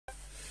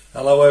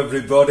Hello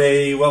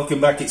everybody,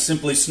 welcome back. It's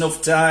simply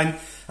snuff time.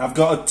 I've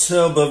got a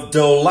tub of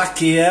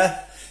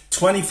Dolakia,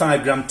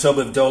 25 gram tub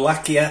of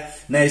Dolakia,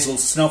 nasal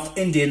snuff,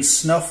 Indian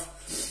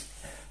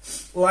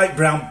snuff, light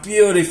brown,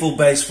 beautiful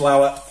base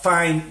flower,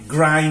 fine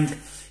grind.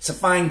 It's a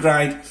fine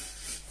grind,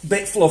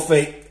 bit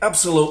fluffy,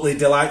 absolutely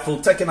delightful.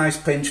 Take a nice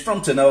pinch,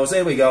 front to nose,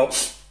 here we go.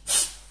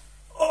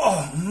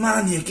 Oh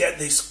man, you get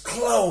this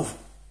clove.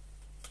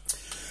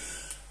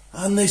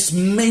 And this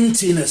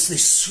mintiness,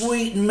 this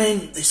sweet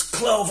mint, this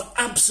clove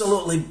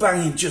absolutely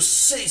banging, just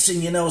sits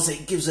in your nose.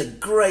 It gives a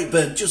great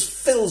burn, just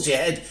fills your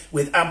head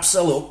with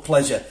absolute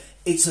pleasure.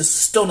 It's a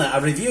stunner. I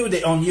reviewed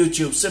it on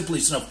YouTube, Simply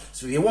Snuff.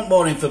 So if you want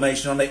more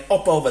information on it,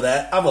 hop over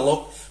there, have a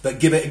look, but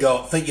give it a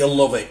go. I think you'll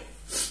love it.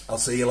 I'll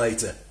see you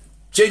later.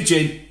 Chin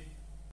chin.